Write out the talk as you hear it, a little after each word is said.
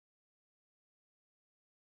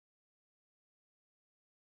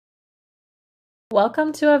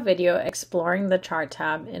Welcome to a video exploring the chart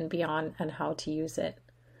tab in Beyond and how to use it.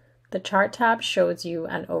 The chart tab shows you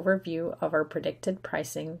an overview of our predicted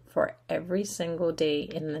pricing for every single day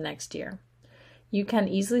in the next year. You can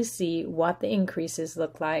easily see what the increases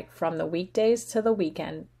look like from the weekdays to the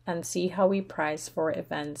weekend and see how we price for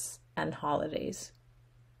events and holidays.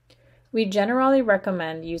 We generally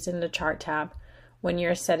recommend using the chart tab when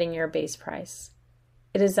you're setting your base price.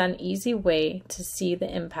 It is an easy way to see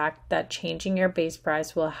the impact that changing your base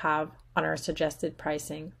price will have on our suggested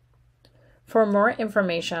pricing. For more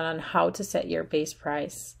information on how to set your base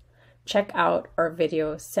price, check out our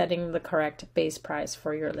video setting the correct base price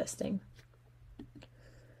for your listing.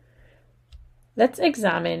 Let's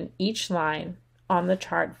examine each line on the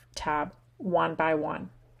chart tab one by one.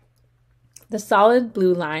 The solid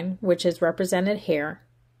blue line, which is represented here,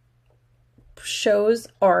 shows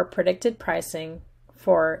our predicted pricing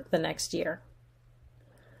for the next year.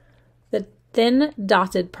 The thin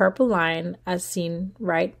dotted purple line, as seen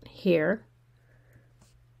right here,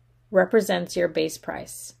 represents your base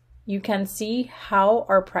price. You can see how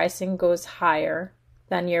our pricing goes higher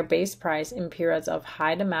than your base price in periods of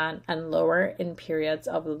high demand and lower in periods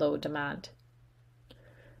of low demand.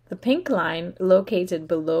 The pink line, located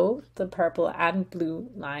below the purple and blue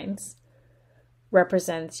lines,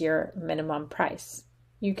 represents your minimum price.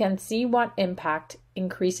 You can see what impact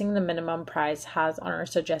increasing the minimum price has on our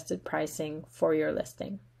suggested pricing for your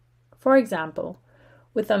listing. For example,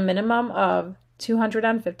 with a minimum of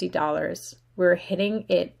 $250, we're hitting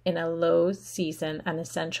it in a low season and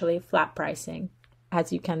essentially flat pricing,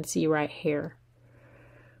 as you can see right here.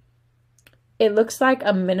 It looks like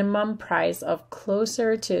a minimum price of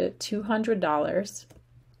closer to $200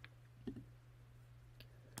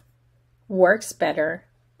 works better.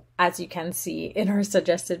 As you can see, in our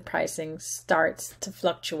suggested pricing starts to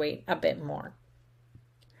fluctuate a bit more.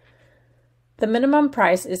 The minimum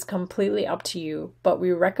price is completely up to you, but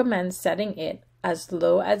we recommend setting it as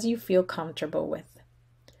low as you feel comfortable with.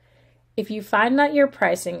 If you find that your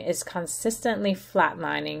pricing is consistently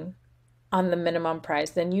flatlining on the minimum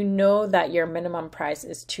price, then you know that your minimum price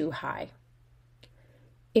is too high.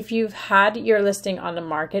 If you've had your listing on the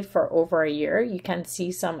market for over a year, you can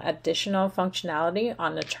see some additional functionality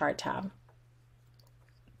on the chart tab.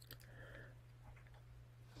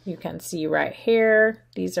 You can see right here,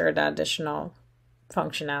 these are the additional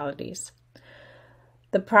functionalities.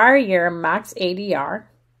 The prior year max ADR,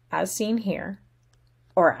 as seen here,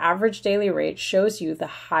 or average daily rate, shows you the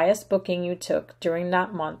highest booking you took during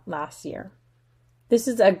that month last year. This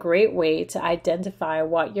is a great way to identify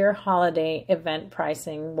what your holiday event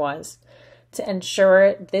pricing was to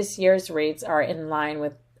ensure this year's rates are in line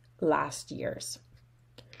with last year's.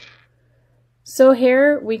 So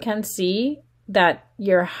here we can see that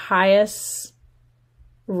your highest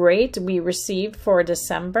rate we received for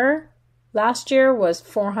December last year was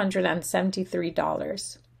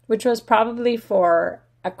 $473, which was probably for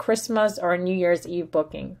a Christmas or New Year's Eve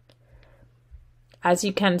booking. As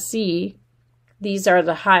you can see, these are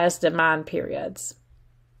the highest demand periods.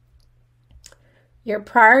 Your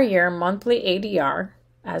prior year monthly ADR,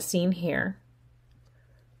 as seen here,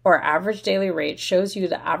 or average daily rate, shows you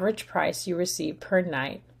the average price you received per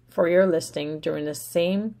night for your listing during the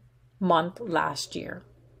same month last year.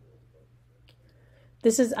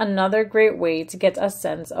 This is another great way to get a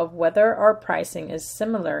sense of whether our pricing is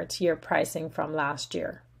similar to your pricing from last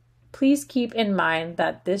year. Please keep in mind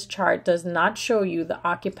that this chart does not show you the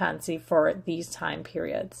occupancy for these time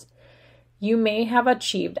periods. You may have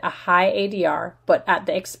achieved a high ADR, but at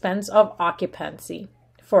the expense of occupancy,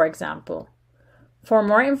 for example. For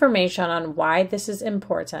more information on why this is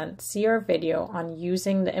important, see our video on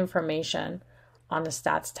using the information on the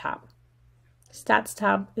Stats tab. Stats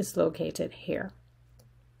tab is located here.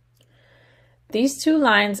 These two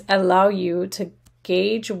lines allow you to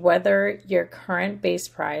gauge whether your current base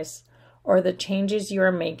price or the changes you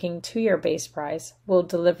are making to your base price will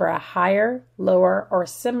deliver a higher, lower, or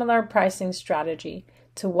similar pricing strategy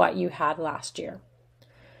to what you had last year.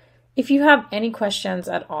 If you have any questions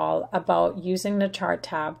at all about using the chart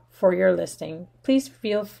tab for your listing, please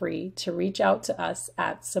feel free to reach out to us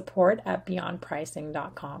at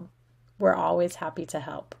support@beyondpricing.com. We're always happy to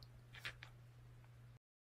help.